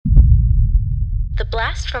The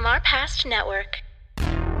Blast from Our Past Network.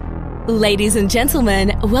 Ladies and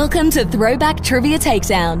gentlemen, welcome to Throwback Trivia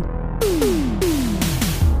Takedown.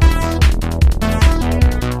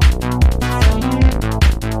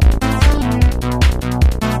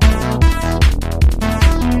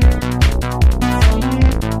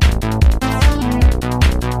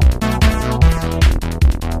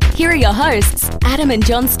 Here are your hosts, Adam and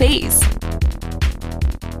John Spees.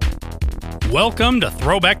 Welcome to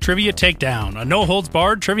Throwback Trivia Takedown, a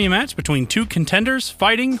no-holds-barred trivia match between two contenders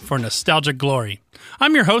fighting for nostalgic glory.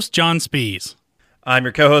 I'm your host, John Spees. I'm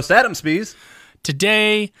your co-host, Adam Spees.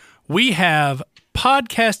 Today, we have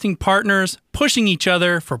podcasting partners pushing each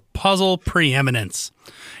other for puzzle preeminence.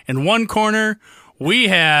 In one corner, we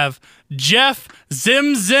have Jeff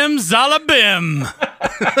Zim Zim Zalabim.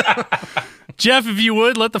 Jeff, if you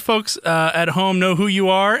would, let the folks at home know who you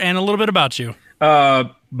are and a little bit about you.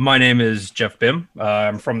 My name is Jeff Bim.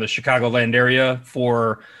 I'm from the Chicagoland area.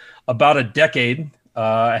 For about a decade,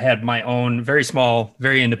 I had my own very small,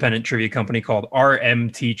 very independent trivia company called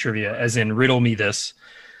RMT Trivia, as in Riddle Me This,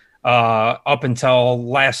 up until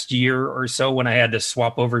last year or so when I had to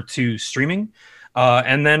swap over to streaming.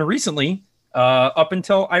 And then recently, up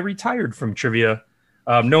until I retired from trivia,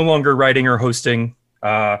 no longer writing or hosting.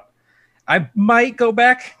 I might go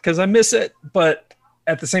back because I miss it, but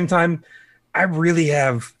at the same time, I really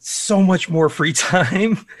have so much more free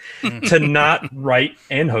time to not write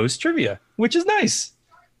and host trivia, which is nice.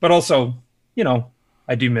 But also, you know,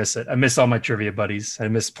 I do miss it. I miss all my trivia buddies. I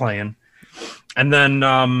miss playing. And then,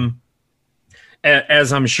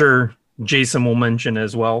 as I'm sure Jason will mention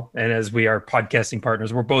as well, and as we are podcasting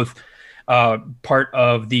partners, we're both part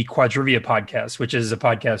of the Quadrivia podcast, which is a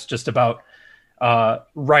podcast just about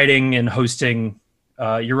writing and hosting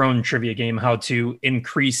your own trivia game, how to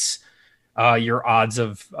increase your odds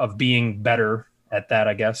of being better at that,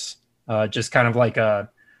 I guess. Just kind of like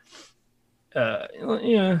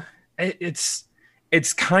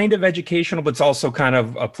it's kind of educational, but it's also kind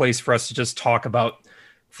of a place for us to just talk about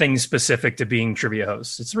things specific to being trivia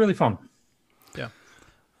hosts. It's really fun. Yeah.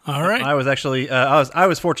 All right. I was actually I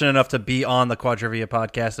was fortunate enough to be on the Quadrivia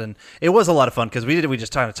podcast, and it was a lot of fun because we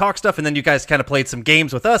just kind of talk stuff, and then you guys kind of played some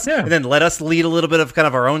games with us, and then let us lead a little bit of kind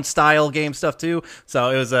of our own style game stuff too. So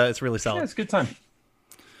it was it's really solid. Yeah, it's a good time.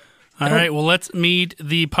 All right, well, let's meet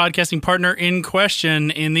the podcasting partner in question.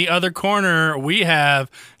 In the other corner, we have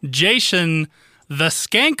Jason, the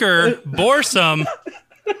Skanker Borsum.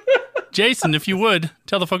 Jason, if you would,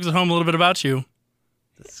 tell the folks at home a little bit about you.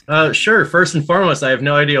 Sure. First and foremost, I have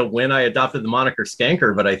no idea when I adopted the moniker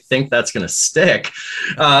Skanker, but I think that's going to stick.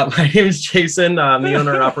 My name is Jason. I'm the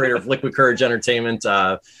owner and operator of Liquid Courage Entertainment,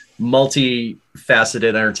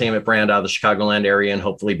 multi-faceted entertainment brand out of the Chicagoland area and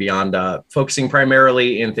hopefully beyond, focusing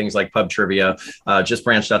primarily in things like pub trivia. Just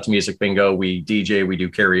branched out to music bingo. We DJ, we do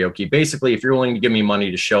karaoke. Basically, if you're willing to give me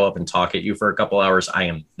money to show up and talk at you for a couple hours, I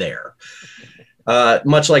am there.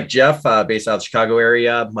 Much like Jeff, based out of the Chicago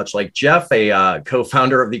area, much like Jeff, a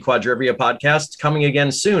co-founder of the Quadrivia podcast, coming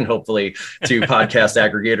again soon, hopefully, to podcast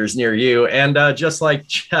aggregators near you. And just like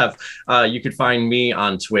Jeff, you could find me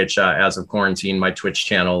on Twitch as of quarantine. My Twitch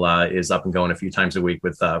channel is up and going a few times a week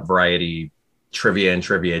with variety trivia and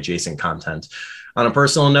trivia adjacent content. On a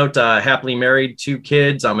personal note, happily married, 2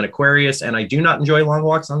 kids. I'm an Aquarius, and I do not enjoy long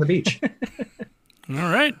walks on the beach. All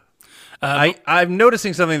right. I'm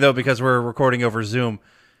noticing something, though, because we're recording over Zoom.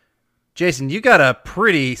 Jason, you got a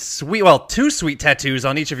pretty sweet, 2 sweet tattoos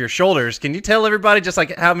on each of your shoulders. Can you tell everybody just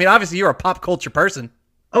like how, I mean, obviously you're a pop culture person.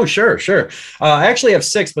 Oh, sure. I actually have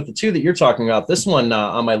 6, but the 2 that you're talking about, this one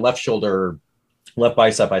on my left shoulder, left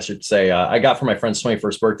bicep, I should say, I got for my friend's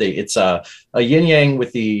 21st birthday. It's a yin yang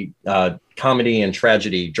with the comedy and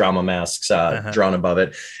tragedy drama masks drawn above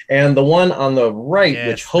it. And the one on the right,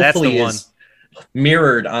 which hopefully is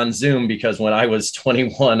mirrored on Zoom, because when I was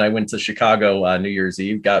 21, I went to Chicago New Year's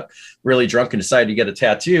Eve, got really drunk and decided to get a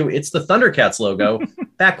tattoo. It's the Thundercats logo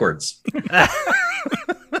backwards.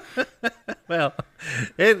 Well,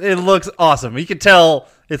 it looks awesome. You can tell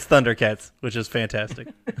it's Thundercats, which is fantastic.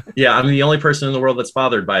 Yeah, I'm the only person in the world that's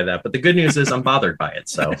bothered by that. But the good news is I'm bothered by it.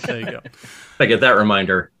 So there you go. I get that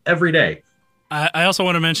reminder every day. I also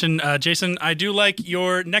want to mention, Jason, I do like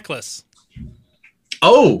your necklace.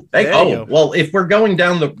 Oh, well, if we're going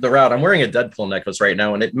down the route, I'm wearing a Deadpool necklace right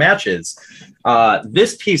now, and it matches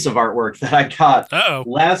this piece of artwork that I got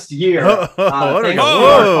last year. Thanks to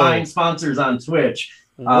our fine sponsors on Twitch.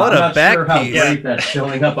 What a back sure how great that's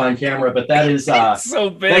showing up on camera, but that is so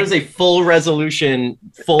big. That is a full resolution,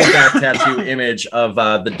 full back tattoo image of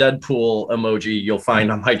the Deadpool emoji you'll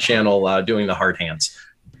find on my channel doing the heart hands.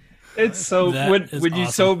 It's so That when is you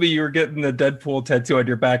awesome. told me you were getting the Deadpool tattoo on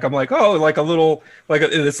your back, I'm like, oh, like a little,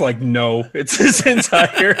 it's like no, it's his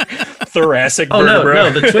entire thoracic Oh no,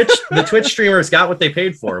 vertebra. no, the Twitch streamers got what they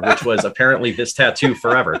paid for, which was apparently this tattoo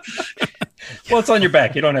forever. Well, it's on your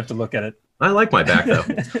back. You don't have to look at it. I like my back though.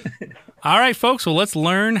 All right, folks, well, let's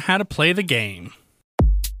learn how to play the game.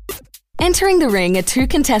 Entering the ring are 2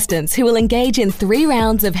 contestants who will engage in 3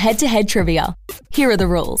 rounds of head-to-head trivia. Here are the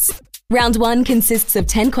rules. Round 1 consists of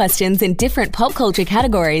 10 questions in different pop culture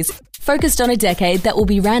categories, focused on a decade that will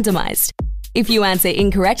be randomized. If you answer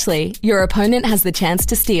incorrectly, your opponent has the chance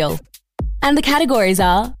to steal. And the categories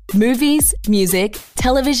are movies, music,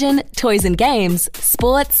 television, toys and games,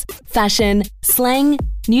 sports, fashion, slang,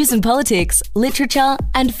 news and politics, literature,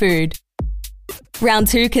 and food. Round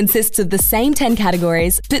 2 consists of the same 10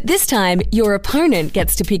 categories, but this time your opponent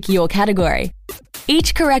gets to pick your category.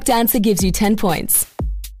 Each correct answer gives you 10 points.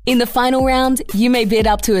 In the final round, you may bid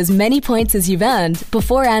up to as many points as you've earned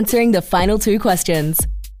before answering the final 2 questions.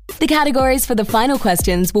 The categories for the final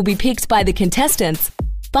questions will be picked by the contestants,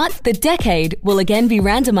 but the decade will again be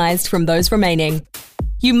randomized from those remaining.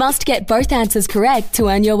 You must get both answers correct to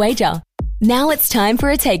earn your wager. Now it's time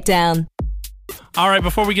for a takedown. All right,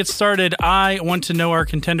 before we get started, I want to know our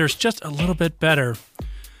contenders just a little bit better.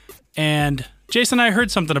 And Jason, I heard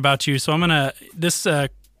something about you, so this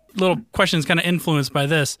little question is kind of influenced by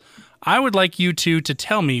this. I would like you two to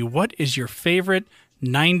tell me, what is your favorite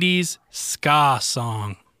 90s ska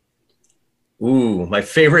song? Ooh, my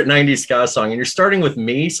favorite 90s ska song. And you're starting with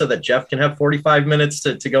me so that Jeff can have 45 minutes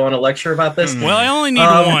to go on a lecture about this? Well, I only need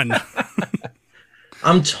one.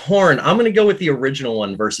 I'm torn. I'm going to go with the original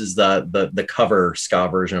one versus the cover ska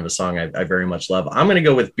version of a song I very much love. I'm going to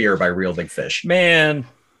go with Beer by Real Big Fish. Man,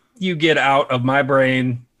 you get out of my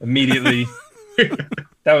brain immediately.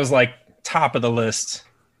 That was like top of the list.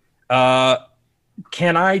 Can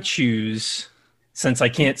I choose, since I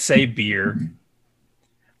can't say beer,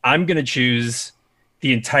 I'm going to choose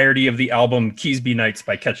the entirety of the album Keys Be Nights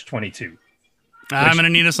by Catch-22. I'm going to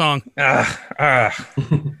need a song.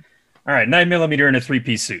 All right, 9mm in a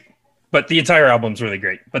 3-piece suit. But the entire album's really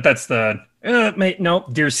great. But that's the, mate, no,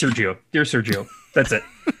 Dear Sergio. Dear Sergio. That's it.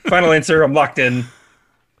 Final answer, I'm locked in.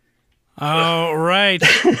 All right.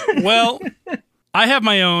 Well, I have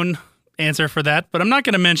my own answer for that, but I'm not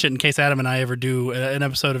going to mention it in case Adam and I ever do an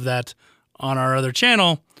episode of that on our other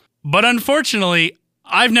channel. But unfortunately,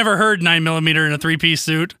 I've never heard 9mm in a 3-piece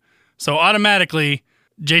suit, so automatically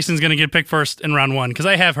Jason's going to get picked first in round 1 because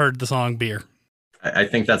I have heard the song Beer. I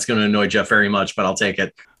think that's going to annoy Jeff very much, but I'll take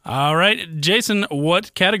it. All right, Jason,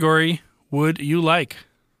 what category would you like?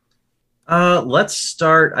 Let's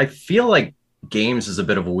start. I feel like games is a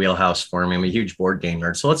bit of a wheelhouse for me. I'm a huge board game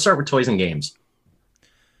nerd. So let's start with toys and games.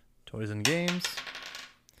 Toys and games.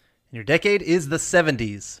 And your decade is the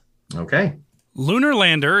 70s. Okay. Lunar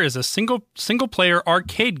Lander is a single-player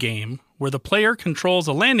arcade game where the player controls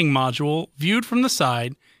a landing module viewed from the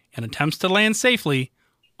side and attempts to land safely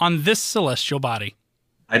on this celestial body.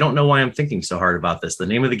 I don't know why I'm thinking so hard about this. The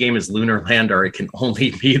name of the game is Lunar Lander. It can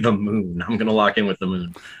only be the moon. I'm going to lock in with the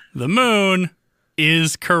moon. The moon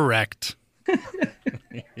is correct.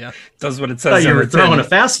 Yeah. Does what it I says. thought you on were the throwing tin. a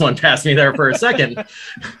fast one past me there for a second.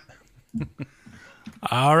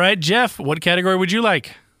 All right, Jeff, what category would you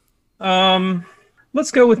like?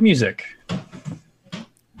 Let's go with music.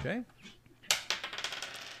 Okay.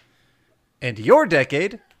 And your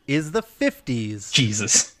decade is the 50s.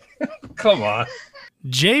 Jesus. Come on.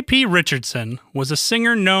 J.P. Richardson was a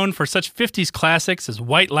singer known for such 50s classics as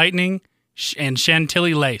White Lightning and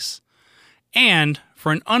Chantilly Lace, and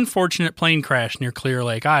for an unfortunate plane crash near Clear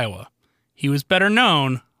Lake, Iowa. He was better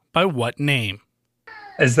known by what name?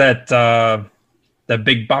 Is that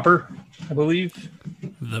Big Bopper, I believe?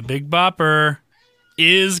 The Big Bopper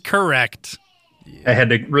is correct. I had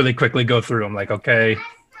to really quickly go through. I'm like, okay,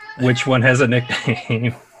 which one has a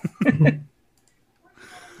nickname?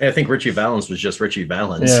 I think Richie Valens was just Richie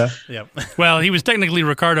Valens. Yeah. Yep. Well, he was technically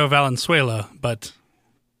Ricardo Valenzuela, but...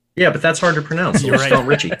 Yeah, but that's hard to pronounce. You're You're right. right.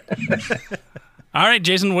 Richie. All right,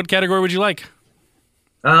 Jason, what category would you like?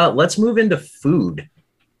 Let's move into food.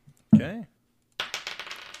 Okay.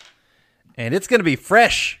 And it's going to be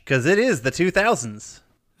fresh because it is the 2000s.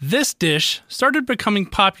 This dish started becoming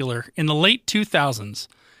popular in the late 2000s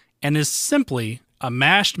and is simply a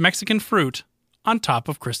mashed Mexican fruit on top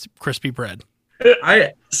of crispy bread.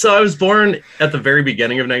 I was born at the very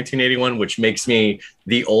beginning of 1981, which makes me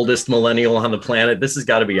the oldest millennial on the planet. This has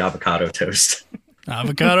got to be avocado toast.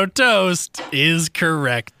 Avocado toast is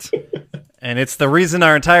correct. And it's the reason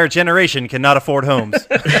our entire generation cannot afford homes.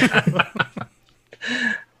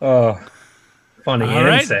 Oh, funny All and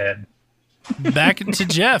right. sad. Back to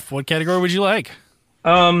Jeff. What category would you like?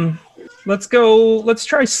 Let's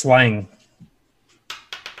try slang.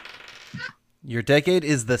 Your decade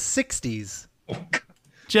is the 60s.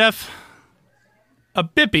 Jeff, a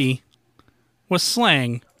bippy was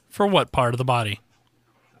slang for what part of the body?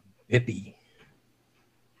 Bippy.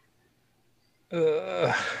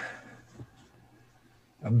 A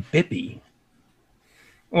bippy.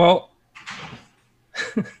 Well,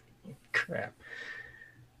 crap.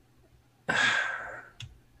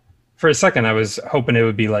 For a second, I was hoping it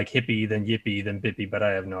would be like hippie, then yippee, then bippy, but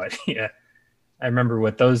I have no idea. I remember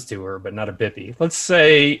what those two were, but not a bippy. Let's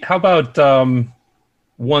say, how about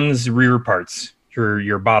one's rear parts,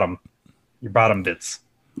 your bottom bits.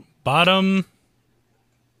 Bottom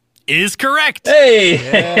is correct. Hey,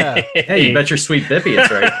 Yeah. Hey, you bet your sweet Bippy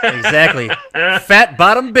it's right. Exactly. Fat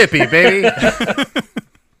bottom bippy, baby.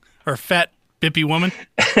 Or fat bippy woman.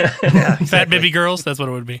 Yeah, Fat bippy girls. That's what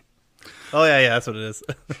it would be. Oh, yeah, that's what it is.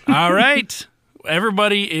 All right.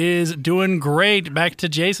 Everybody is doing great. Back to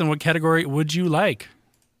Jason. What category would you like?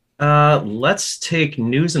 Let's take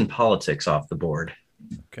news and politics off the board.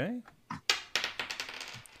 Okay.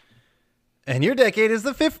 And your decade is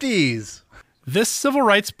the 50s. This civil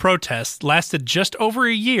rights protest lasted just over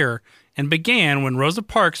a year and began when Rosa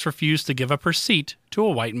Parks refused to give up her seat to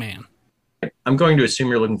a white man. I'm going to assume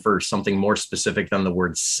you're looking for something more specific than the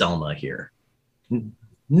word Selma here.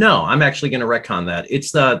 No, I'm actually going to retcon that.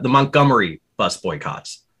 It's the Montgomery bus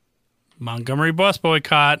boycotts. Montgomery bus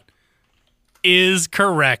boycott is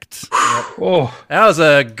correct. oh, That was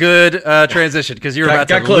a good transition because you were about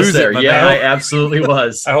Got to close lose there. it. my Yeah, man. I absolutely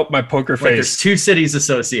was. I hope my poker Like there's face. two cities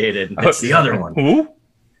associated. It's the other one. Ooh,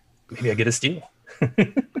 maybe I get a steal.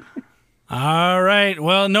 All right.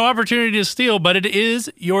 Well, no opportunity to steal, but it is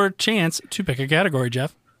your chance to pick a category,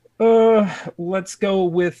 Jeff. Let's go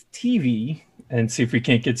with TV and see if we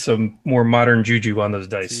can't get some more modern juju on those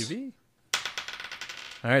dice. TV.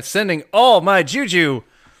 All right, sending all my juju.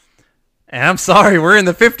 And I'm sorry, we're in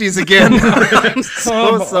the 50s again. I'm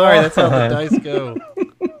so Come sorry. That's how the on. dice go.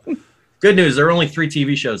 Good news. There are only 3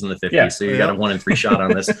 TV shows in the 50s, Yeah. so you got a 1 in 3 shot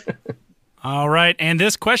on this. All right. And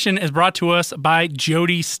this question is brought to us by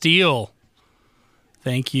Jody Steele.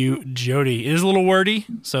 Thank you, Jody. It is a little wordy,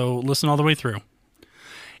 so listen all the way through.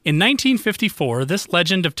 In 1954, this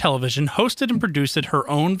legend of television hosted and produced her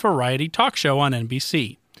own variety talk show on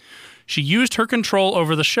NBC. She used her control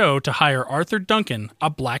over the show to hire Arthur Duncan, a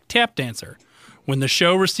black tap dancer. When the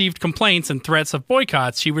show received complaints and threats of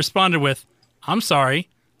boycotts, she responded with, "I'm sorry,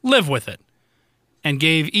 live with it," and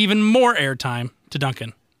gave even more airtime to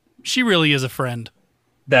Duncan. She really is a friend.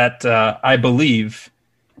 That I believe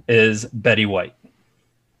is Betty White.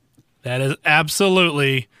 That is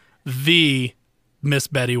absolutely the Miss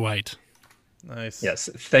Betty White. Nice. Yes.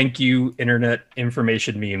 Thank you, internet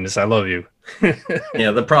information memes. I love you.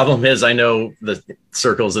 Yeah, the problem is I know the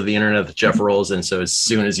circles of the internet that Jeff rolls in, so as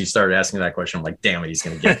soon as you started asking that question, I'm like, damn it, he's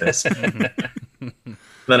going to get this.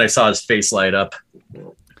 Then I saw his face light up.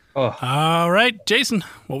 All right, Jason,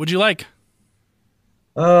 what would you like?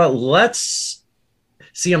 Let's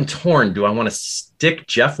see. I'm torn. Do I want to stick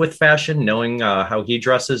Jeff with fashion, knowing how he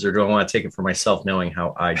dresses, or do I want to take it for myself, knowing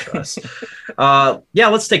how I dress? Yeah,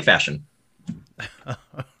 let's take fashion. All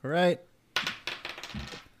right.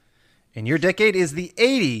 And your decade is the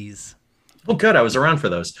 80s. Oh, good. I was around for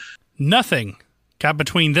those. Nothing got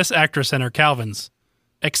between this actress and her Calvins,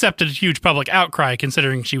 except a huge public outcry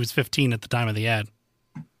considering she was 15 at the time of the ad.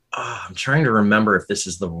 I'm trying to remember if this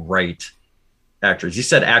is the right actress. You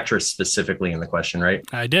said actress specifically in the question, right?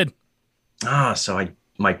 I did. So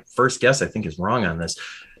my first guess I think is wrong on this.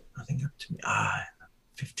 I think up to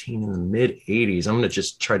 15 in the mid 80s. I'm going to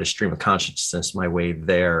just try to stream of consciousness my way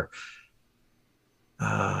there.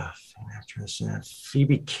 Actress,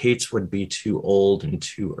 Phoebe Cates would be too old and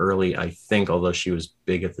too early, I think, although she was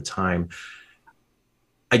big at the time.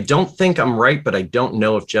 I don't think I'm right, but I don't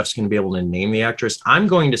know if Jeff's going to be able to name the actress. I'm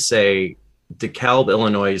going to say DeKalb,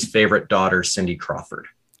 Illinois' favorite daughter, Cindy Crawford.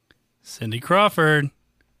 Cindy Crawford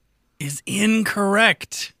is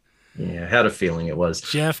incorrect. Yeah, I had a feeling it was.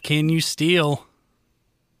 Jeff, can you steal?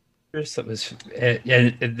 That was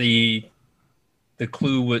the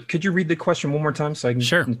clue. Could you read the question one more time so I can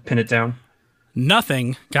Sure. pin it down?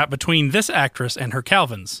 Nothing got between this actress and her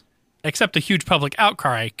Calvins, except a huge public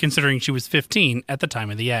outcry considering she was 15 at the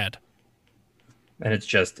time of the ad. And it's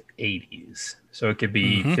just 80s. So it could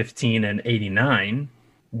be 15 and 89,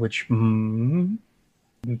 which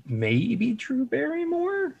maybe Drew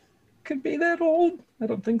Barrymore could be that old. I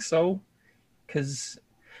don't think so. Because,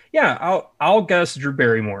 yeah, I'll guess Drew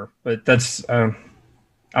Barrymore, but that's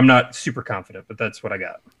I'm not super confident, but that's what I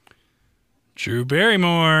got. Drew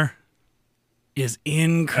Barrymore is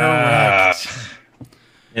incorrect.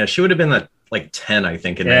 Yeah, she would have been at like 10, I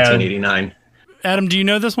think, in 1989. Adam, do you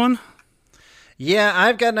know this one? Yeah,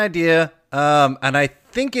 I've got an idea, and I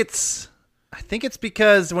think it's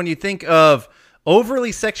because when you think of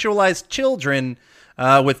overly sexualized children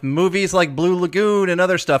with movies like Blue Lagoon and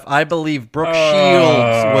other stuff, I believe Brooke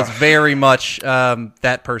Shields was very much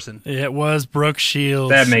that person. It was Brooke Shields.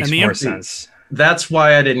 That makes more sense. That's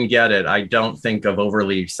why I didn't get it. I don't think of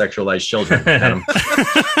overly sexualized children, Adam.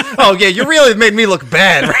 Oh, yeah, you really made me look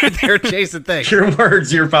bad right there, Jason. Thanks. Your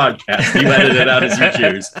words, your podcast. You edit it out as you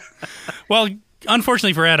choose. Well,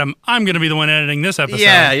 unfortunately for Adam, I'm going to be the one editing this episode.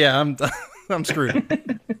 Yeah, I'm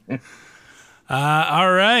screwed.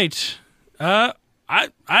 All right. I'm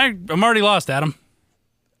already lost, Adam.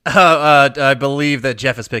 I believe that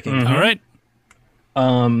Jeff is picking. Mm-hmm. All right.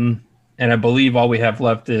 And I believe all we have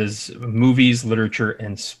left is movies, literature,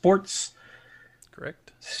 and sports.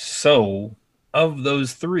 Correct. So, of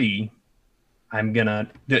those three, I'm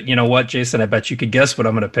gonna. You know what, Jason? I bet you could guess what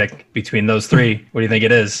I'm gonna pick between those three. What do you think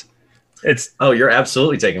it is? It's. Oh, you're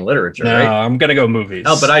absolutely taking literature, No, right? I'm gonna go movies.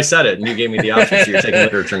 Oh, but I said it, and you gave me the option, so you're taking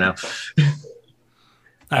literature now.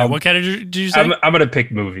 What category did you say? I'm gonna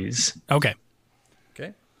pick movies. Okay.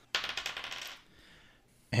 Okay.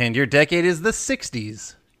 And your decade is the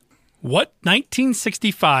 60s. What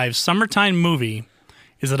 1965 summertime movie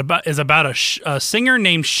is about a singer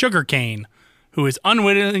named Sugarcane who is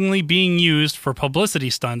unwittingly being used for publicity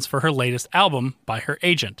stunts for her latest album by her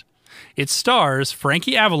agent? It stars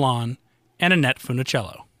Frankie Avalon and Annette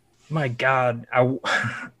Funicello. My God,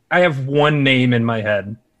 I have one name in my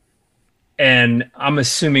head, and I'm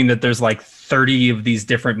assuming that there's like 30 of these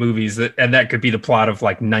different movies, and that could be the plot of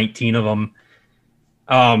like 19 of them.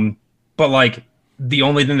 But like the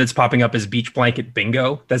only thing that's popping up is Beach Blanket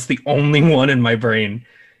Bingo. That's the only one in my brain,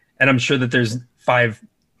 and I'm sure that there's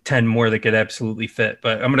 5-10 more that could absolutely fit.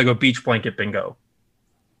 But I'm gonna go Beach Blanket Bingo.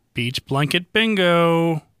 Beach Blanket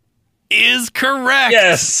Bingo is correct.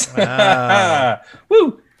 Yes.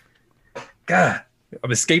 Woo. God,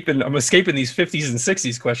 I'm escaping these 50s and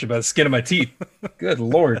 60s questions by the skin of my teeth. Good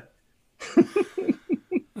Lord.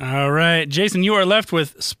 All right, Jason, you are left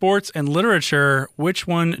with sports and literature. Which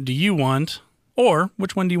one do you want, or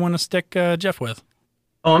which one do you want to stick Jeff with?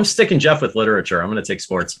 Oh, I'm sticking Jeff with literature. I'm going to take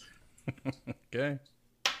sports. Okay.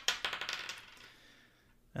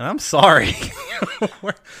 And I'm sorry.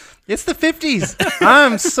 It's the 50s.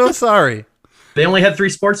 I'm so sorry. They only had 3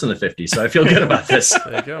 sports in the 50s, so I feel good about this.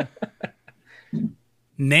 There you go.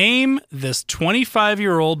 Name this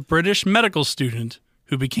 25-year-old British medical student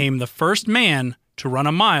who became the first man to run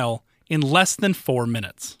a mile in less than 4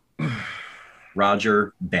 minutes.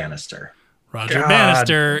 Roger Bannister. Roger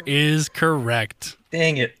Bannister is correct.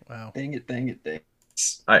 Dang it. Wow. Dang it.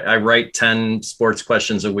 I write 10 sports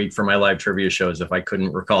questions a week for my live trivia shows. If I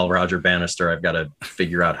couldn't recall Roger Bannister, I've got to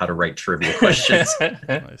figure out how to write trivia questions.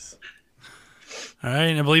 Nice. All right,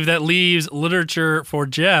 and I believe that leaves literature for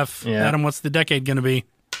Jeff. Yeah. Adam, what's the decade going to be?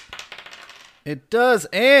 It does.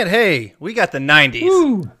 And hey, we got the 90s.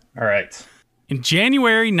 Woo. All right. In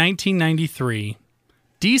January 1993,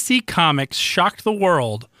 DC Comics shocked the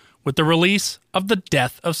world with the release of The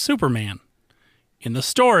Death of Superman. In the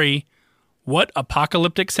story, what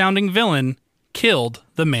apocalyptic-sounding villain killed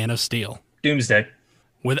the Man of Steel? Doomsday.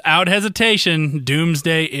 Without hesitation,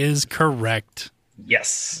 Doomsday is correct.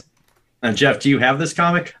 Yes. Jeff, do you have this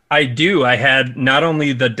comic? I do. I had not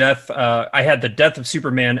only the death, I had the Death of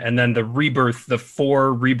Superman, and then the Rebirth, the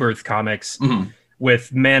 4 Rebirth comics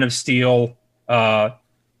with Man of Steel,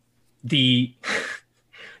 the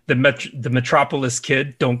Metropolis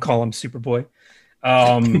Kid. Don't call him Superboy.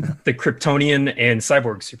 The Kryptonian and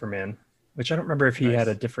Cyborg Superman, which I don't remember if he had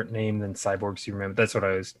a different name than Cyborg Superman, but that's what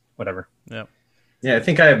I was. Whatever. Yep. Yeah, I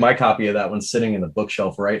think I have my copy of that one sitting in the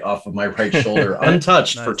bookshelf right off of my right shoulder,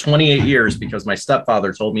 untouched for 28 years because my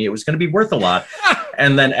stepfather told me it was going to be worth a lot.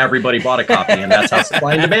 And then everybody bought a copy, and that's how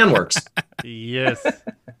supply and demand works. Yes.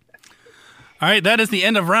 All right, that is the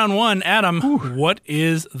end of round 1. Adam, what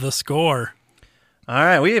is the score? All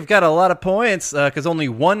right, we've got a lot of points because only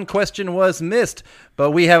one question was missed,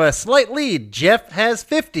 but we have a slight lead. Jeff has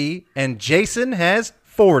 50 and Jason has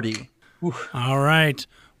 40. All right.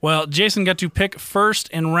 Well, Jason got to pick first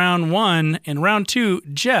in round 1. In round 2,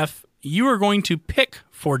 Jeff, you are going to pick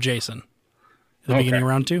for Jason at the beginning of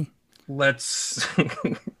round 2. Let's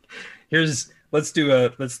do a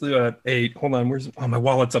hold on, my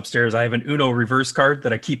wallet's upstairs. I have an Uno reverse card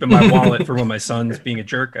that I keep in my wallet for when my son's being a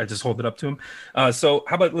jerk. I just hold it up to him. So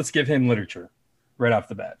how about let's give him literature right off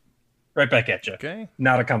the bat. Right back at you. Okay.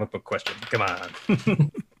 Not a comic book question. Come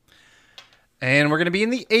on. And we're going to be in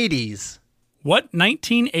the 80s. What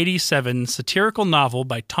 1987 satirical novel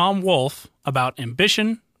by Tom Wolfe about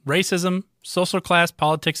ambition, racism, social class,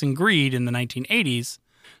 politics, and greed in the 1980s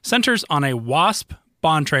centers on a WASP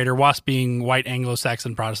bond trader, WASP being white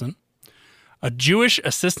Anglo-Saxon Protestant, a Jewish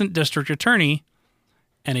assistant district attorney,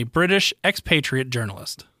 and a British expatriate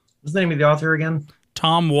journalist? What's the name of the author again?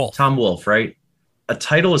 Tom Wolfe. Tom Wolfe, right? A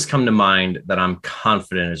title has come to mind that I'm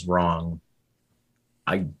confident is wrong.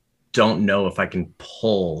 I don't know if I can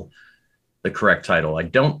pull the correct title. I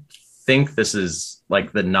don't think this is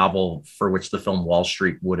like the novel for which the film Wall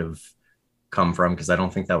Street would have come from, because I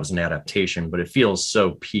don't think that was an adaptation, but it feels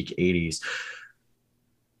so peak 80s.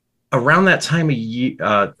 Around that time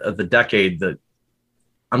of the decade, that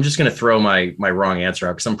I'm just going to throw my wrong answer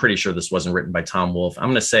out because I'm pretty sure this wasn't written by Tom Wolfe. I'm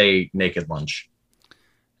going to say Naked Lunch.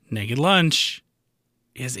 Naked Lunch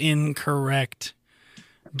is incorrect.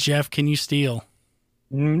 Jeff, can you steal?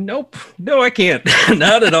 Nope. No, I can't.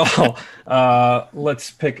 Not at all.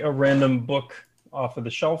 Let's pick a random book off of the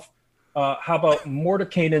shelf. How about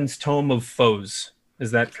Mordenkainen's Tome of Foes?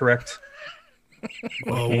 Is that correct?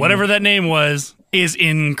 Well, whatever that name was is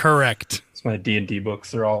incorrect. It's my D&D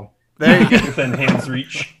books. They're all There you go. within hand's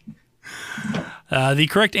reach. The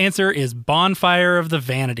correct answer is Bonfire of the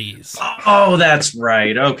Vanities. Oh, that's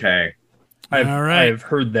right. Okay. All right. I've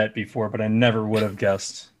heard that before, but I never would have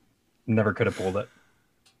guessed. Never could have pulled it.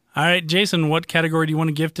 All right, Jason, what category do you want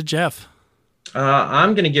to give to Jeff?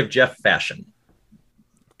 I'm going to give Jeff fashion.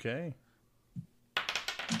 Okay.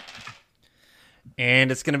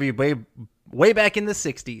 And it's going to be way back in the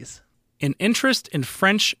 60s. An interest in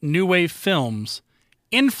French New Wave films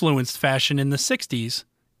influenced fashion in the 60s,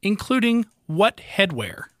 including what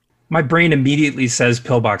headwear? My brain immediately says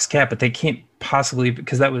pillbox cap, but they can't possibly,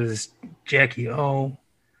 because that was Jackie O.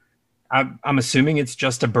 I'm assuming it's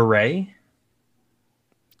just a beret.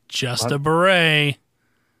 Just a beret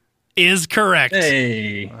is correct.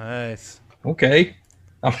 Hey, Nice. okay.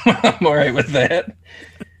 I'm all right with that.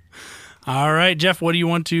 All right, Jeff, what do you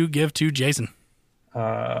want to give to Jason?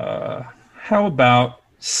 How about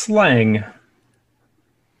slang?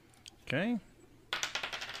 Okay.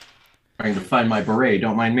 Trying to find my beret.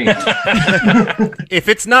 Don't mind me. If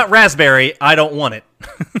it's not raspberry, I don't want it.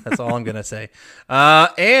 That's all I'm going to say.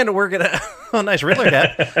 And we're going to... Oh, nice Riddler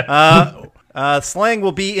hat. Slang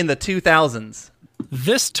will be in the 2000s.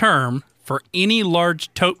 This term for any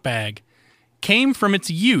large tote bag came from its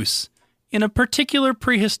use in a particular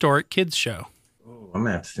prehistoric kids show. I'm going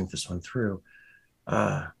to have to think this one through.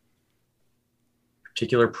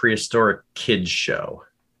 Particular prehistoric kids show.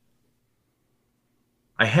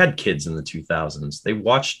 I had kids in the 2000s. They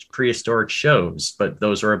watched prehistoric shows, but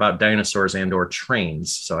those are about dinosaurs and or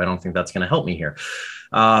trains. So I don't think that's going to help me here.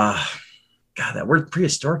 God, that word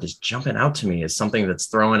prehistoric is jumping out to me as something that's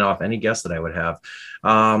throwing off any guess that I would have.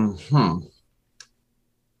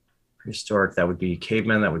 Prehistoric, that would be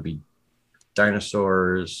cavemen. That would be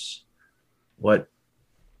dinosaurs. What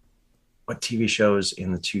TV shows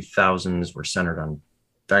in the 2000s were centered on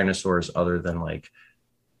dinosaurs other than like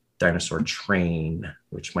Dinosaur Train,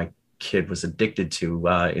 which my kid was addicted to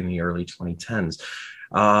in the early 2010s.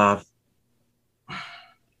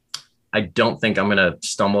 I don't think I'm going to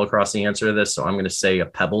stumble across the answer to this, so I'm going to say a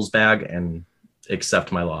Pebbles bag and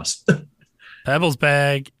accept my loss. Pebbles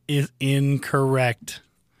bag is incorrect.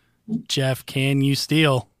 Jeff, can you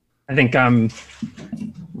steal? I think I'm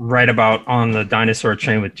right about on the dinosaur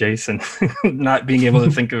train with Jason, not being able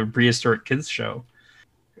to think of a prehistoric kids show.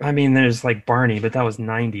 I mean, there's like Barney, but that was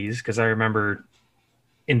 90s because I remember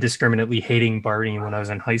indiscriminately hating Barney when I was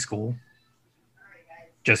in high school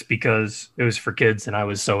just because it was for kids and I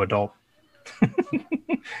was so adult.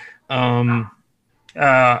 I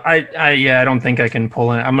don't think I can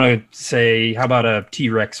pull in. I'm going to say, how about a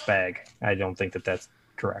T-Rex bag? I don't think that that's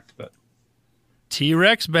correct, but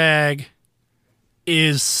T-Rex bag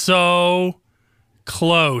is so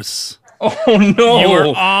close. oh no. You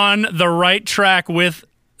are on the right track with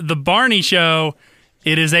the Barney show.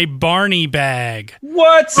 It is a Barney bag.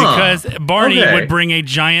 What? Because Barney okay. would bring a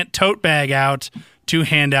giant tote bag out to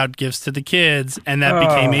hand out gifts to the kids, and that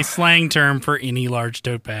became a slang term for any large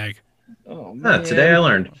tote bag. Oh, man. Today I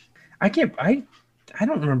learned. I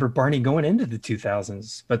don't remember Barney going into the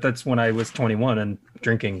 2000s, but that's when I was 21 and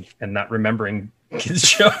drinking and not remembering kids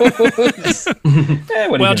shows.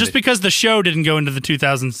 Well, just because the show didn't go into the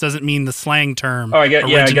 2000s doesn't mean the slang term. I guess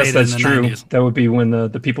originated that's in the true. 90s. That would be when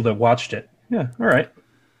the people that watched it. Yeah, all right.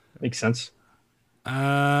 Makes sense.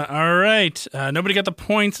 All right. Nobody got the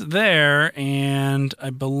points there, and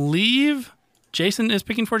I believe Jason is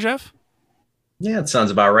picking for Jeff. Yeah, it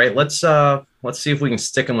sounds about right. Let's see if we can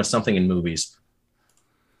stick him with something in movies.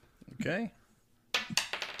 Okay.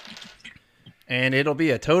 And it'll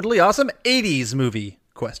be a totally awesome 80s movie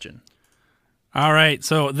question. All right,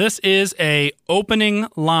 so this is a opening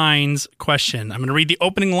lines question. I'm going to read the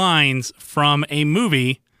opening lines from a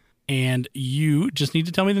movie, and you just need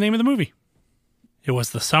to tell me the name of the movie. It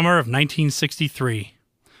was the summer of 1963,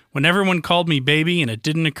 when everyone called me baby and it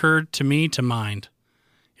didn't occur to me to mind.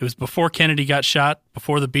 It was before Kennedy got shot,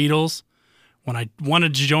 before the Beatles, when I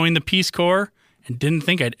wanted to join the Peace Corps and didn't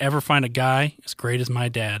think I'd ever find a guy as great as my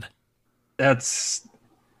dad.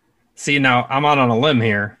 See, now I'm out on a limb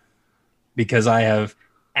here because I have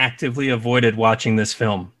actively avoided watching this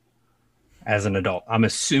film as an adult. I'm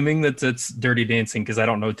assuming that it's Dirty Dancing because I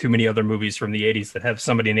don't know too many other movies from the 80s that have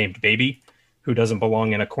somebody named Baby who doesn't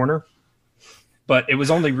belong in a corner. But it was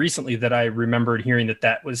only recently that I remembered hearing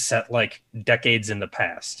that was set like decades in the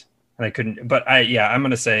past. And I couldn't, but I'm going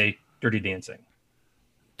to say Dirty Dancing.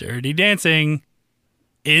 Dirty Dancing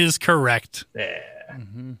is correct. Yeah.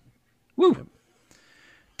 Mm-hmm. Woo.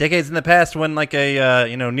 Decades in the past when like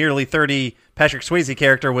a nearly 30 Patrick Swayze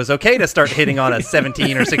character was okay to start hitting on a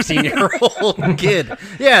 17 or 16-year-old kid.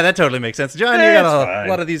 Yeah, that totally makes sense. John, you got a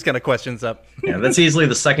lot of these kind of questions up. Yeah, that's easily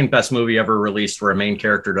the second best movie ever released where a main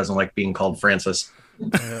character doesn't like being called Francis.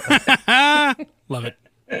 Love it.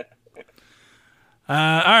 All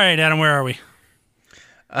right, Adam, where are we?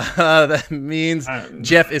 That means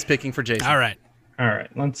Jeff is picking for Jason. All right,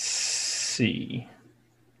 let's see.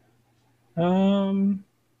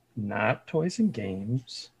 Not toys and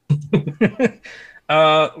games.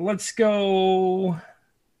 Let's go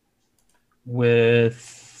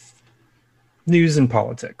with news and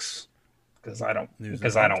politics because I don't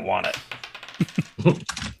want it.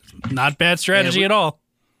 Not bad strategy at all.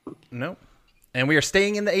 No. And we are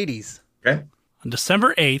staying in the 80s. Okay. On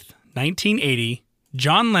December 8th, 1980,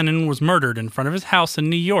 John Lennon was murdered in front of his house in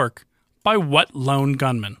New York by what lone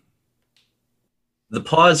gunman? The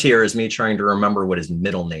pause here is me trying to remember what his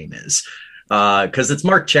middle name is. Because it's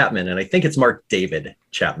Mark Chapman, and I think it's Mark David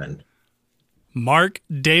Chapman. Mark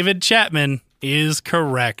David Chapman is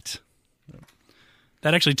correct.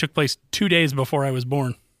 That actually took place 2 days before I was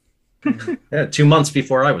born. Yeah, 2 months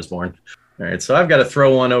before I was born. All right, so I've got to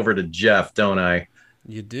throw one over to Jeff, don't I?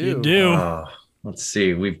 You do. You do. Let's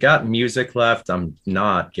see. We've got music left. I'm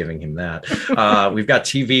not giving him that. We've got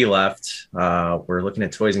TV left. We're looking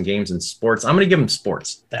at toys and games and sports. I'm going to give him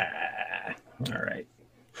sports. All right.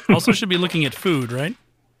 Also should be looking at food, right?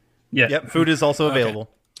 Yeah. Yep, food is also available.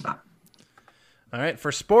 All right,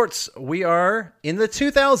 for sports, we are in the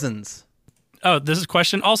 2000s. Oh, this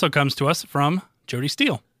question also comes to us from Jody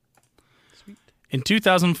Steele. Sweet. In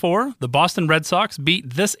 2004, the Boston Red Sox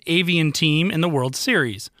beat this avian team in the World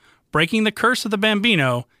Series, breaking the curse of the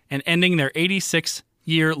Bambino and ending their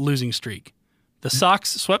 86-year losing streak. The Sox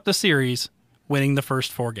swept the series, winning the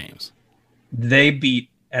first 4 games. They beat,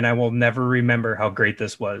 and I will never remember how great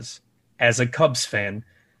this was, as a Cubs fan,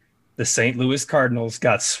 the St. Louis Cardinals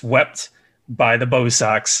got swept by the Bo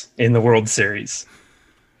Sox in the World Series.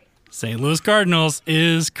 St. Louis Cardinals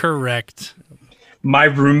is correct. My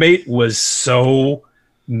roommate was so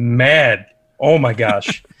mad. Oh, my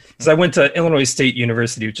gosh. Because I went to Illinois State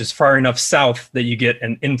University, which is far enough south that you get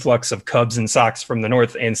an influx of Cubs and Sox from the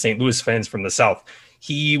north and St. Louis fans from the south.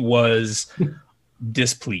 He was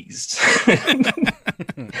displeased.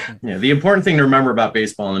 Yeah, the important thing to remember about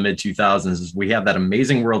baseball in the mid-2000s is we had that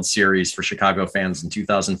amazing World Series for Chicago fans in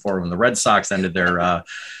 2004 when the Red Sox ended their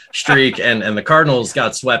streak and the Cardinals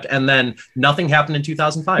got swept, and then nothing happened in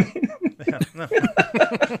 2005.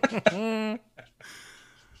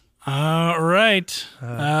 All right.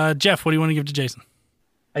 Jeff, what do you want to give to Jason?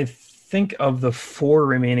 I think of the 4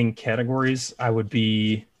 remaining categories, I would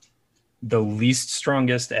be the least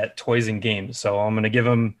strongest at toys and games. So I'm going to give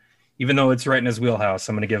him, even though it's right in his wheelhouse,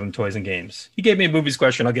 I'm going to give him toys and games. He gave me a movies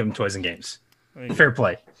question. I'll give him toys and games. Fair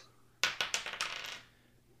play.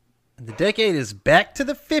 The decade is back to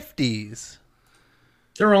the 50s.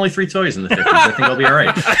 There were only 3 toys in the 50s. I think I'll be all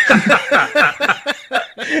right.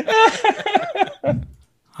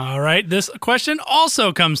 All right. This question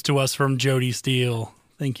also comes to us from Jody Steele.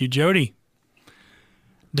 Thank you, Jody.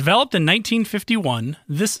 Developed in 1951,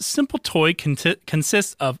 this simple toy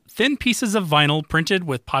consists of thin pieces of vinyl printed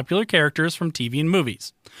with popular characters from TV and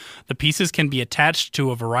movies. The pieces can be attached to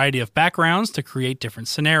a variety of backgrounds to create different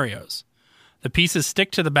scenarios. The pieces stick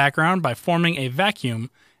to the background by forming a vacuum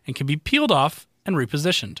and can be peeled off and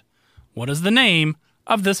repositioned. What is the name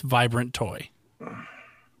of this vibrant toy?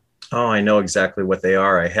 Oh, I know exactly what they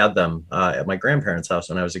are. I had them at my grandparents' house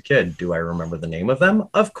when I was a kid. Do I remember the name of them?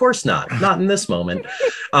 Of course not. Not in this moment.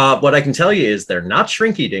 What I can tell you is they're not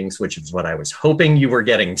Shrinky Dinks, which is what I was hoping you were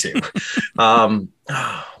getting to.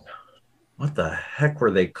 What the heck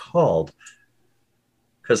were they called?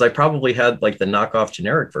 because I probably had like the knockoff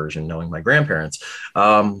generic version, knowing my grandparents.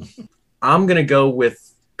 I'm going to go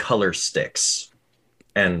with Color Sticks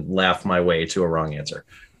and laugh my way to a wrong answer.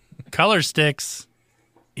 Color Sticks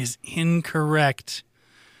is incorrect.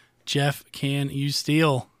 Jeff, can you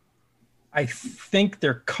steal? I think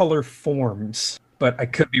they're color forms, but I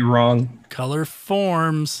could be wrong. Color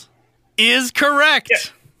Forms is correct.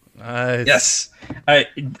 Yeah. Yes. I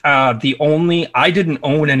didn't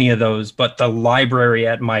own any of those, but the library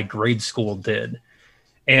at my grade school did.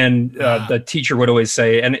 And the teacher would always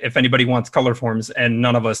say, and if anybody wants color forms, and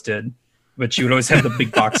none of us did, but she would always have the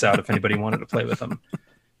big box out if anybody wanted to play with them.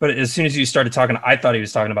 But as soon as you started talking, I thought he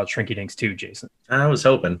was talking about Shrinky Dinks too, Jason. I was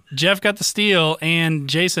hoping. Jeff got the steal, and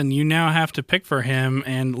Jason, you now have to pick for him.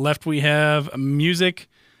 And left we have music,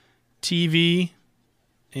 TV,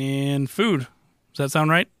 and food. Does that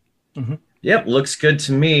sound right? Mm-hmm. Yep, looks good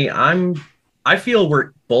to me. I feel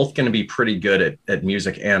we're both going to be pretty good at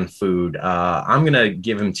music and food. I'm going to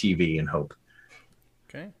give him TV and hope.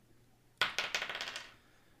 Okay.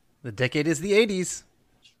 The decade is the 80s.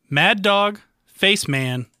 Mad Dog, Face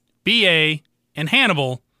Man, BA, and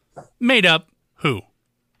Hannibal made up who?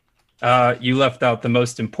 You left out the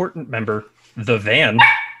most important member, the van.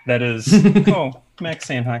 That is, Max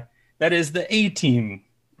saying hi. That is the A-Team.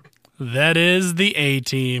 That is the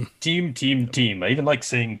A-Team. Team. I even like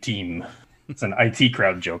saying team. It's an IT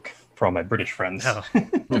crowd joke for all my British friends. Oh.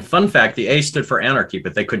 Fun fact, the A stood for anarchy,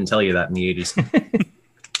 but they couldn't tell you that in the 80s.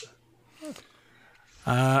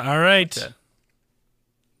 All right.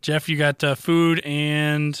 Jeff, you got food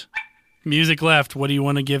and music left. What do you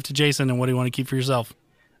want to give to Jason, and what do you want to keep for yourself?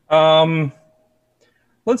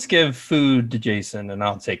 Let's give food to Jason, and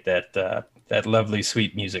I'll take that lovely,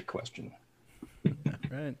 sweet music question.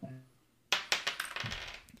 Right.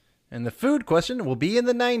 And the food question will be in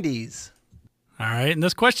the 90s. All right, and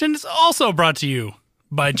this question is also brought to you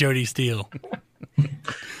by Jody Steele.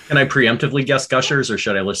 Can I preemptively guess Gushers, or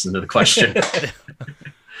should I listen to the question?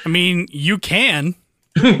 I mean, you can.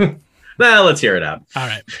 Well, let's hear it out. All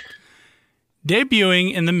right.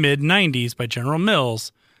 Debuting in the mid-90s by General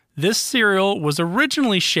Mills, this cereal was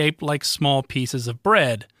originally shaped like small pieces of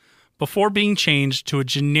bread before being changed to a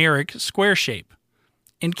generic square shape.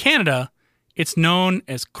 In Canada, it's known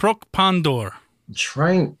as Croque Pain d'Or.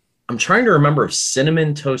 I'm trying to remember if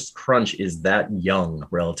Cinnamon Toast Crunch is that young,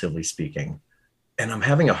 relatively speaking. And I'm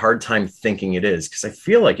having a hard time thinking it is, because I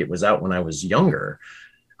feel like it was out when I was younger.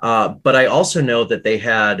 But I also know that they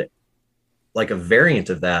had like a variant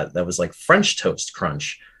of that was like French Toast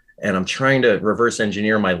Crunch. And I'm trying to reverse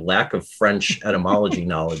engineer my lack of French etymology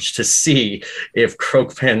knowledge to see if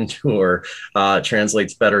Croque Pain d'Or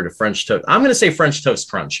translates better to French Toast. I'm going to say French Toast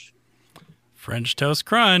Crunch. French Toast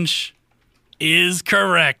Crunch is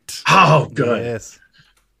correct. Oh, good. Yes.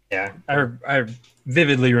 Yeah, I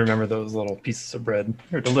vividly remember those little pieces of bread.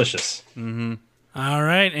 They're delicious. Mm-hmm. All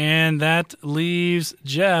right, and that leaves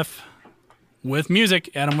Jeff with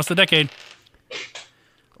music. Adam, what's the decade?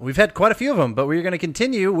 We've had quite a few of them, but we're going to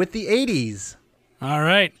continue with the 80s. All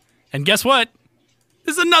right, and guess what?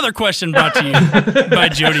 This is another question brought to you by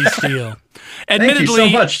Jody Steele. Thank you so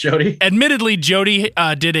much, Jody. Admittedly, Jody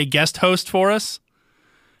did a guest host for us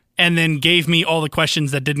and then gave me all the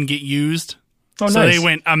questions that didn't get used. Oh, so nice. they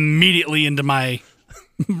went immediately into my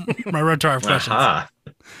repertoire of questions. Aha.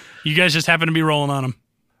 You guys just happen to be rolling on them.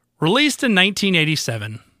 Released in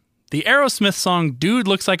 1987, the Aerosmith song Dude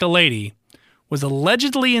Looks Like a Lady was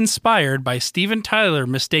allegedly inspired by Steven Tyler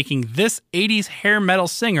mistaking this 80s hair metal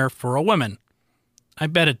singer for a woman. I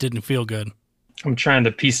bet it didn't feel good. I'm trying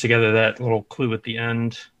to piece together that little clue at the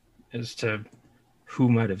end as to who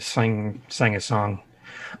might have sang a song.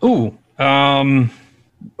 Ooh, one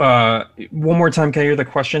more time, can I hear the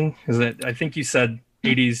question? Because I think you said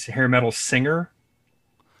 80s hair metal singer.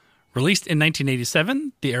 Released in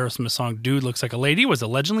 1987, the Aerosmith song Dude Looks Like a Lady was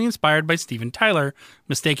allegedly inspired by Steven Tyler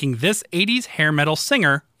mistaking this 80s hair metal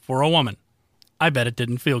singer for a woman. I bet it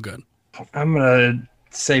didn't feel good. I'm going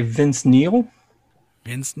to say Vince Neil.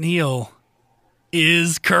 Vince Neil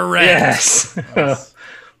is correct. Yes.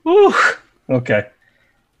 Woo. Okay.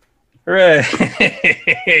 Hooray.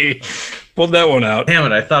 Pulled that one out.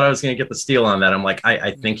 Damn it, I thought I was going to get the steal on that. I'm like,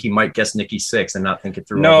 I think he might guess Nikki Sixx and not think it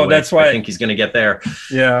through. No, all the way. that's why I think he's going to get there.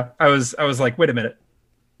 Yeah, I was like, wait a minute.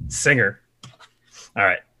 Singer. All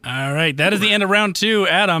right. All right, that is the end of round 2.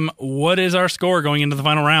 Adam, what is our score going into the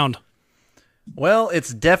final round? Well,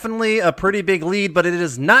 it's definitely a pretty big lead, but it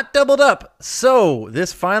is not doubled up. So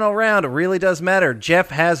this final round really does matter. Jeff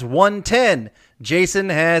has 110. Jason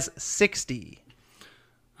has 60.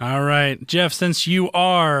 All right, Jeff, since you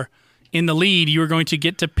are in the lead. You are going to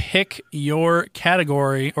get to pick your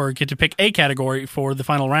category, or get to pick a category for the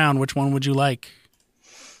final round. Which one would you like?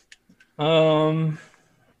 Man.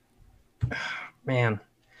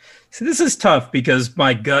 See, this is tough because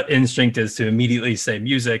my gut instinct is to immediately say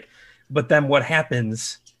music, but then what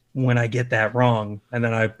happens when I get that wrong? And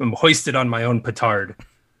then I'm hoisted on my own petard.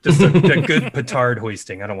 Just a good petard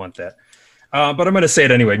hoisting. I don't want that. But I'm going to say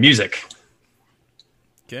it anyway. Music.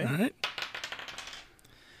 Okay. All right.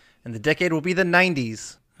 And the decade will be the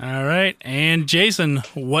 90s. All right. And Jason,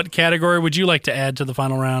 what category would you like to add to the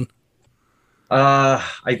final round?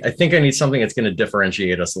 I think I need something that's going to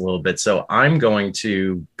differentiate us a little bit. So I'm going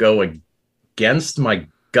to go against my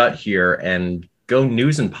gut here and go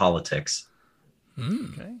news and politics.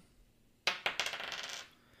 Okay.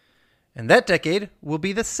 And that decade will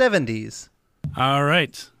be the 70s. All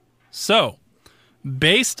right. So,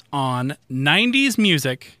 based on 90s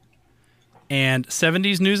music and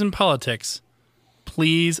 70s news and politics,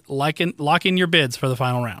 please lock in your bids for the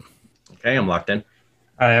final round. Okay, I'm locked in.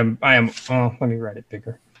 I am. Oh, let me write it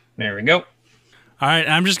bigger. There we go. All right,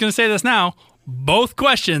 I'm just going to say this now. Both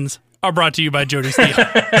questions are brought to you by Jody Steele.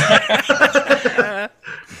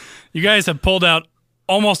 You guys have pulled out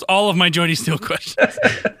almost all of my Jody Steele questions.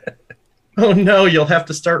 Oh no, you'll have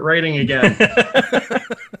to start writing again.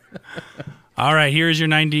 All right, here's your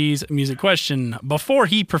 90s music question. Before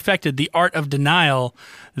he perfected the art of denial,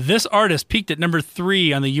 this artist peaked at number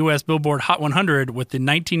 3 on the U.S. Billboard Hot 100 with the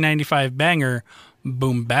 1995 banger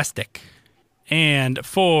Boombastic. And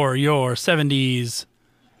for your 70s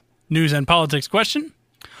news and politics question,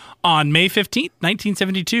 on May 15th,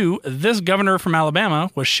 1972, this governor from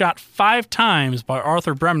Alabama was shot 5 times by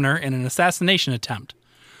Arthur Bremner in an assassination attempt.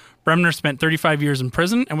 Bremner spent 35 years in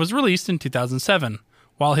prison and was released in 2007,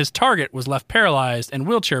 while his target was left paralyzed and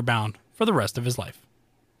wheelchair-bound for the rest of his life.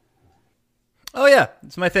 Oh, yeah,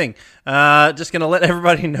 it's my thing. Just going to let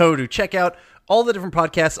everybody know to check out all the different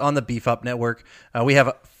podcasts on the Beef Up Network. We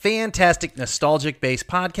have fantastic nostalgic-based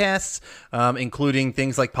podcasts, including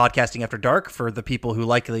things like Podcasting After Dark for the people who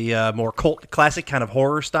like the more cult classic kind of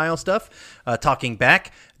horror-style stuff. Talking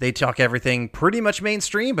Back, they talk everything pretty much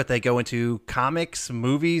mainstream, but they go into comics,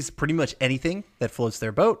 movies, pretty much anything that floats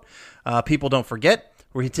their boat. People Don't Forget,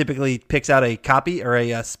 where he typically picks out a copy or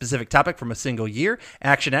a specific topic from a single year.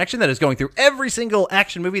 Action, that is going through every single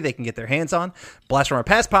action movie they can get their hands on. Blast from Our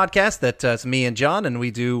Past podcast, that's me and John, and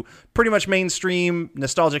we do pretty much mainstream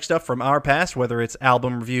nostalgic stuff from our past, whether it's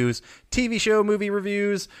album reviews, TV show, movie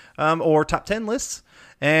reviews, or top 10 lists.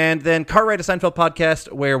 And then Cartwright, a Seinfeld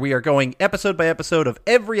podcast, where we are going episode by episode of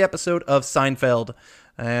every episode of Seinfeld.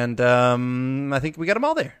 And I think we got them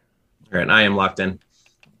all there. All right, I am locked in.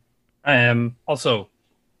 I am also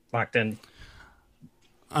locked in.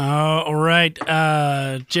 All right.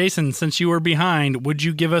 Jason, since you were behind, would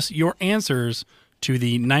you give us your answers to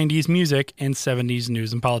the 90s music and 70s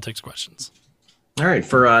news and politics questions? All right,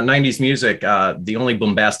 for 90s music, the only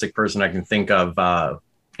bombastic person I can think of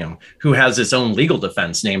who has his own legal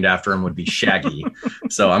defense named after him would be Shaggy.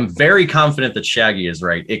 So I'm very confident that Shaggy is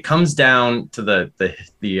right. It comes down to the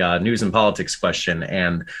news and politics question,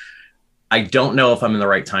 and I don't know if I'm in the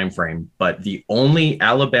right time frame, but the only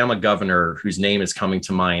Alabama governor whose name is coming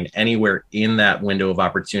to mind anywhere in that window of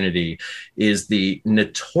opportunity is the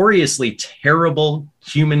notoriously terrible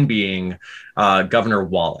human being, Governor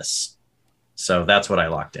Wallace. So that's what I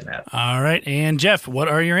locked in at. All right. And Jeff, what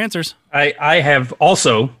are your answers? I have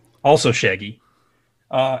also Shaggy.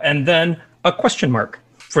 And then a question mark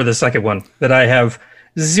for the second one that I have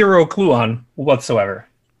zero clue on whatsoever.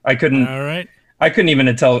 All right. I couldn't even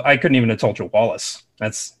have told you Wallace.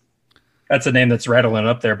 That's a name that's rattling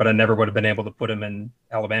up there, but I never would have been able to put him in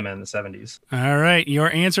Alabama in the 70s. All right.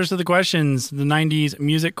 Your answers to the questions, the 90s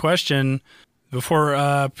music question, before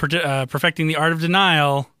perfecting the art of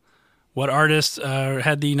denial, what artist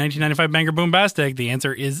had the 1995 banger Boombastic? The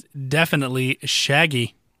answer is definitely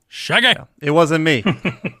Shaggy. Shaggy! Yeah, it wasn't me.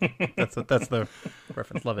 That's the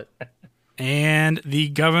reference. Love it. And the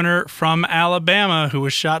governor from Alabama who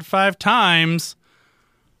was shot 5 times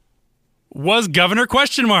was Governor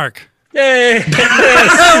question mark. Yay!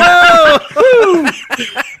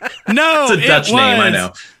 No, it's a Dutch name, I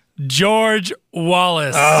know. George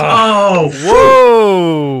Wallace.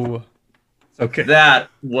 Whoa! Okay. That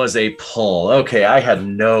was a pull. Okay, I had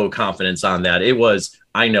no confidence on that. It was,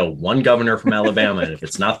 I know one governor from Alabama, and if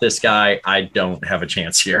it's not this guy, I don't have a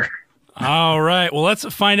chance here. All right. Well, let's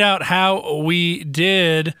find out how we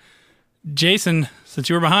did. Jason, since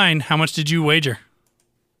you were behind, how much did you wager?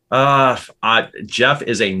 Jeff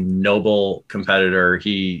is a noble competitor.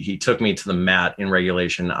 He took me to the mat in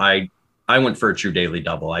regulation. I went for a true daily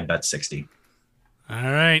double. I bet 60.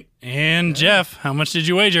 All right. And Jeff, how much did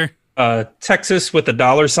you wager? Texas with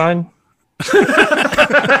a $sign.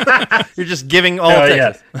 You're just giving all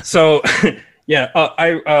Texas. Yeah. So,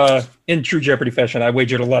 I in true Jeopardy fashion, I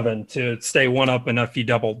wagered 11 to stay one up, and if he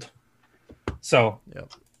doubled. So,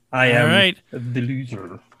 I am the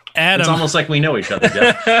loser. Adam, it's almost like we know each other,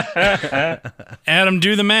 Jeff. Adam,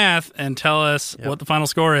 do the math and tell us what the final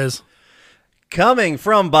score is. Coming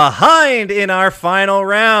from behind in our final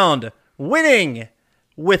round, winning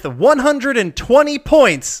with 120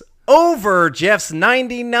 points over Jeff's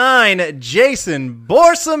 99, Jason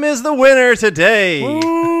Borsum is the winner today.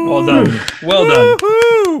 Woo! Well done. Well done.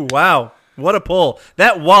 Woo-hoo! Wow, what a pull.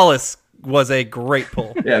 That Wallace was a great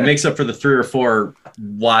pull. Yeah, it makes up for the 3 or 4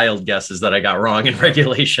 wild guesses that I got wrong in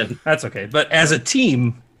regulation. That's okay. But as a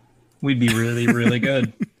team, we'd be really, really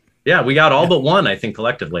good. Yeah, we got all but one, I think,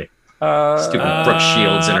 collectively. Stupid Brooke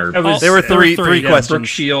Shields and her. There were three questions. Brooke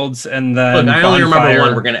Shields and then. Look, I only remember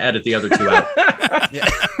one. We're going to edit the other 2 out.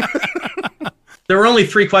 There were only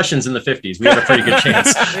 3 questions in the 50s. We had a pretty good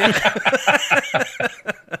chance.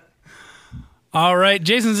 All right,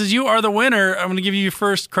 Jason, since you are the winner, I'm going to give you your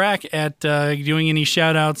first crack at doing any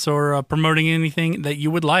shout-outs or promoting anything that you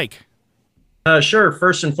would like. Sure.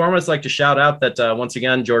 First and foremost, I'd like to shout out that, once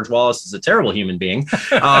again, George Wallace is a terrible human being.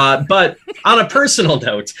 But on a personal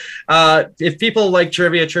note, if people like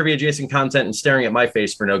trivia adjacent content and staring at my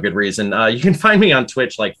face for no good reason, you can find me on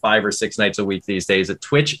Twitch like 5 or 6 nights a week these days at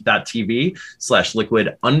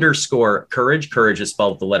twitch.tv/liquid_courage. Courage is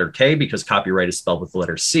spelled with the letter K because copyright is spelled with the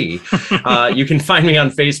letter C. You can find me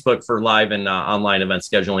on Facebook for live and online event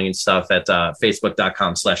scheduling and stuff at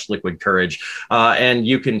facebook.com/liquidcourage. And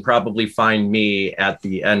you can probably find me at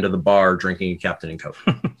the end of the bar drinking a Captain and Coke.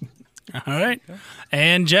 All right.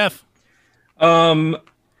 And Jeff.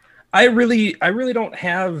 I really don't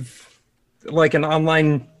have like an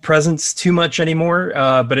online presence too much anymore.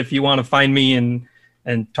 But if you want to find me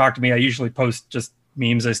and talk to me, I usually post just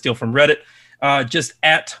memes I steal from Reddit. Just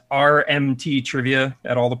at RMT Trivia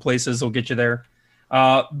at all the places will get you there.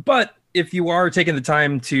 But if you are taking the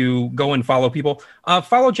time to go and follow people,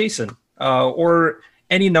 follow Jason or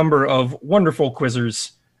any number of wonderful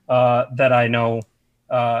quizzers that I know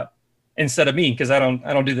instead of me, because I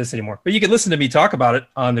don't do this anymore. But you can listen to me talk about it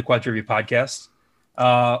on the Quad Trivia podcast,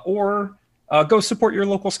 or go support your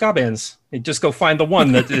local ska bands. And just go find the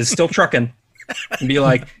one that is still trucking and be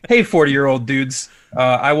like, hey, 40-year-old dudes,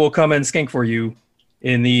 I will come and skank for you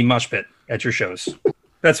in the mosh pit at your shows.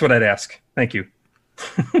 That's what I'd ask. Thank you.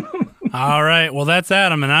 All right. Well, that's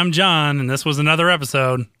Adam, and I'm John, and this was another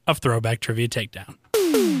episode of Throwback Trivia Takedown.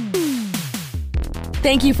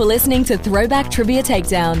 Thank you for listening to Throwback Trivia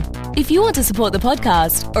Takedown. If you want to support the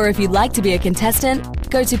podcast, or if you'd like to be a contestant,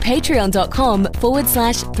 go to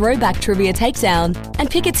patreon.com/Throwback Trivia Takedown and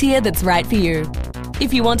pick a tier that's right for you.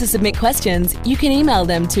 If you want to submit questions, you can email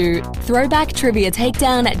them to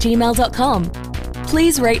throwbacktriviatakedown@gmail.com.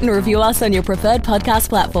 Please rate and review us on your preferred podcast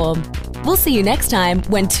platform. We'll see you next time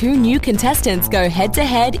when 2 new contestants go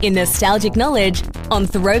head-to-head in nostalgic knowledge on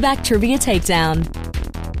Throwback Trivia Takedown.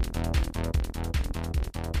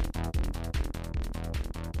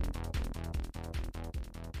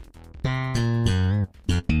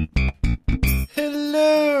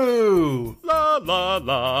 Hello! La la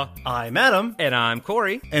la. I'm Adam. And I'm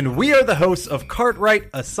Corey. And we are the hosts of Cartwright,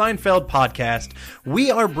 a Seinfeld podcast. We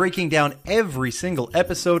are breaking down every single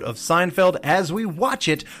episode of Seinfeld as we watch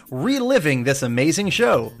it, reliving this amazing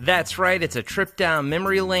show. That's right, it's a trip down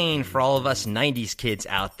memory lane for all of us 90s kids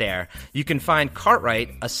out there. You can find Cartwright,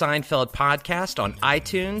 a Seinfeld podcast on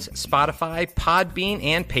iTunes, Spotify, Podbean,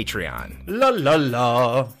 and Patreon. La la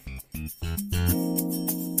la.